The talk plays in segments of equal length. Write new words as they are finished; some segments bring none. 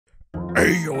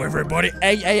Hey, yo, everybody.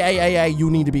 Hey, you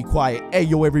need to be quiet. Hey,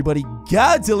 yo, everybody,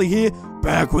 Godzilla here,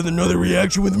 back with another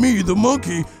reaction with me, the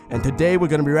monkey. And today we're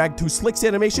gonna be reacting to Slick's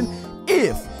animation,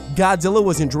 If Godzilla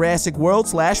Was in Jurassic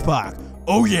World / Park.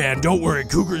 Oh yeah, and don't worry,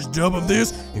 Cougar's dub of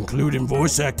this, including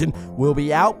voice acting, Will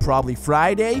be out probably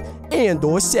Friday and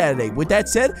or Saturday. With that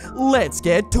said, let's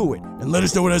get to it. and let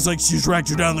us know what else likes to react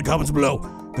to down in the comments below,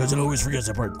 because it always forgets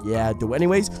that part. Yeah, do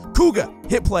anyways. Cougar,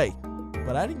 hit play.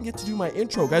 But I didn't get to do my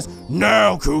intro, guys.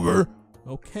 Now, Cougar.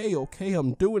 Okay,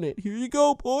 I'm doing it. Here you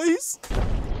go, boys.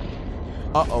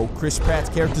 Uh-oh, Chris Pratt's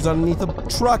character's underneath the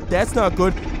truck. That's not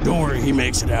good. Don't worry, he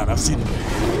makes it out. I've seen it.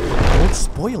 Don't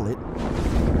spoil it.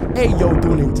 Hey, yo,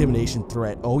 do an intimidation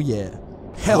threat. Oh, yeah.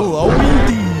 Hello,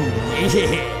 indeed.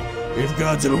 Yeah. If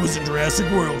Godzilla was in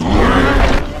Jurassic World.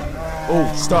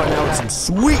 Oh, starting out with some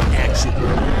sweet action.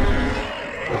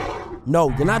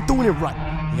 No, you're not doing it right.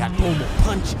 You gotta throw more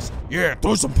punches. Yeah,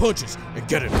 throw some punches and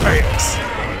get an axe.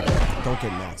 Don't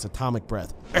get an axe. Atomic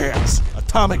breath. Axe.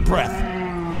 Atomic breath.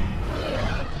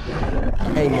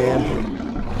 Hey,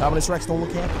 man. Dominus Rex, don't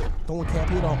look happy. Don't look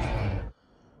happy at all.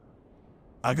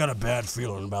 I got a bad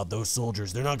feeling about those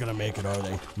soldiers. They're not gonna make it, are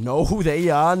they? No, they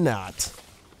are not.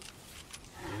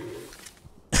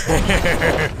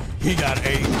 He got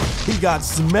ate. He got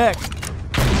smacked.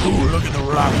 Ooh, look at the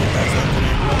rocket.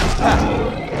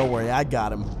 Don't worry, I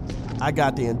got him. I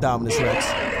got the Indominus Rex.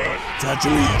 It's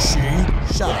actually a she.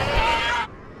 Shut up.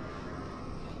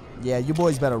 Yeah, you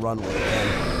boys better run with it,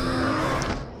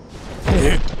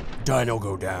 man. Dino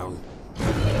go down.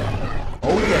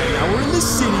 Oh yeah, now we're in the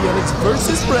city and it's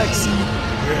versus Rexy.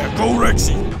 Yeah, go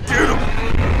Rexy. Get him.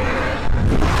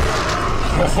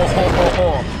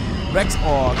 Rex,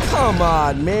 oh, come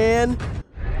on, man.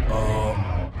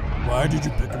 Why did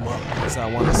you pick him up? Because I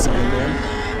want to see him, man.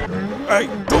 Hey,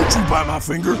 don't you bite my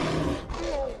finger.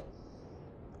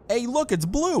 Hey, look, it's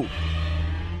blue.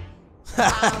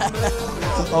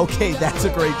 Okay, that's a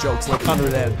great joke. It's like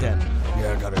 100 out of 10.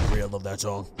 Yeah, I gotta agree. I love that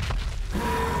song.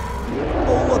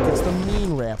 Oh, look, it's the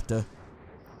mean raptor.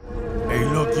 Hey,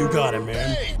 look, you got it,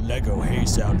 man. Lego hay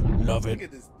sound. Love it. Look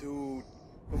at this dude.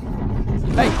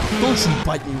 Hey, don't you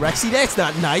bite me, Rexy. That's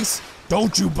not nice.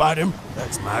 Don't you bite him.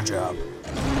 That's my job.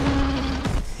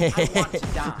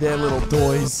 They're little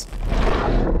toys.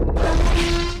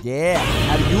 Yeah.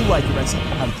 How do you like it, Rexy?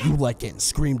 How do you like getting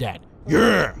screamed at?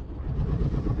 Yeah.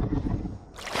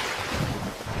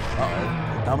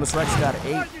 Uh-oh. Dominus Rex got an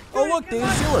 8. Oh, look,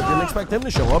 Dave Zilla. Didn't expect him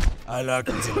to show up. I like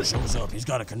when Zilla shows up. He's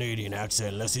got a Canadian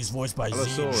accent, unless he's voiced by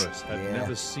Allosaurus had Yeah.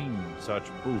 never seen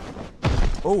such booty.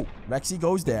 Oh, Rexy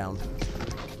goes down.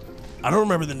 I don't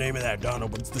remember the name of that dino,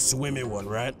 but it's the swimmy one,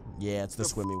 right? Yeah, it's the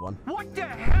swimmy one. What the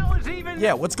hell is even?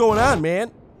 Yeah, what's going on,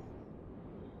 man?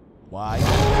 Why?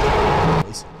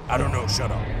 I don't know.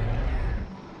 Shut up.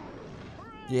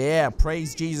 Yeah,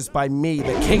 praise Jesus by me,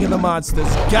 the king of the monsters,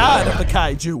 god of the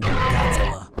kaiju,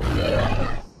 Godzilla.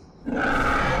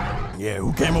 Yeah,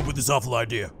 who came up with this awful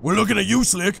idea? We're looking at you,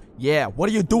 Slick. Yeah, what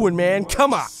are you doing, man?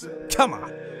 Come on. Come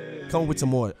on. Come up with some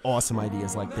more awesome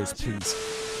ideas like this, please.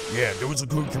 Yeah, there was a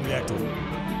good react to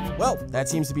it. Well, that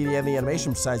seems to be the end of the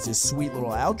animation besides this sweet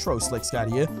little outro Slick's got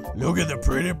here. Look at the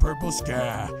pretty purple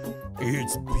sky.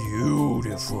 It's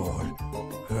beautiful.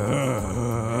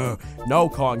 No,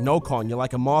 Kong, you're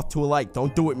like a moth to a light.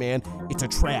 Don't do it, man. It's a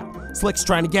trap. Slick's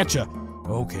trying to get you.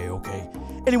 Okay.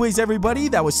 Anyways, everybody,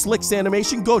 that was Slick's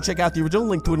animation. Go check out the original,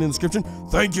 link to it in the description.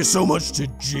 Thank you so much to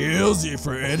Jilzy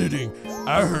for editing.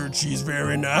 I heard she's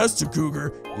very nice to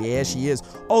Cougar. Yeah, she is.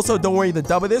 Also, don't worry, the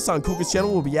dub of this on Cougar's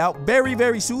channel will be out very,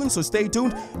 very soon, so stay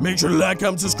tuned. Make sure to like,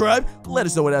 comment, subscribe. Let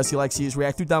us know what else you like to see us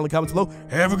react to down in the comments below.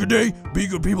 Have a good day. Be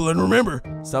good people, and remember,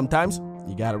 Sometimes,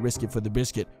 you gotta risk it for the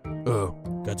biscuit.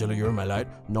 Godzilla, you're in my light.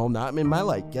 No, I'm not. I'm in my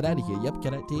light. Get out of here. Yep,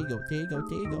 get out. There you go. There you go.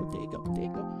 There you go. There you go. There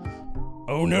you go.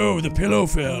 Oh no, the pillow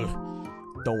fell.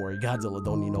 Don't worry, Godzilla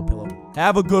don't need no pillow.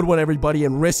 Have a good one, everybody,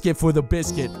 and risk it for the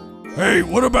biscuit. Hey,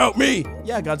 what about me?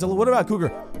 Yeah, Godzilla, what about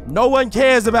Cougar? No one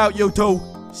cares about you two.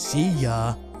 See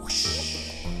ya.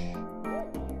 Whoosh.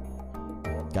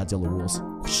 Godzilla rules.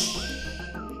 Whoosh.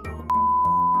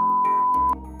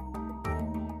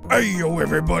 Hey, yo,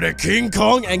 everybody, King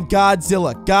Kong and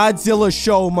Godzilla. Godzilla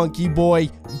show, monkey boy.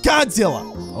 Godzilla.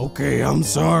 Okay, I'm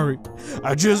sorry.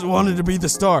 I just wanted to be the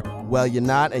star. Well, you're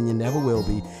not, and you never will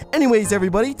be. Anyways,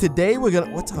 everybody, today we're gonna...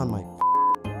 What's on my...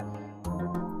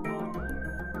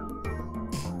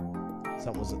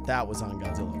 That was on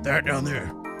Godzilla. That down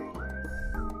there.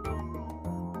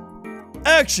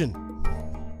 Action!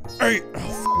 Hey,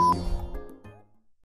 oh, f you.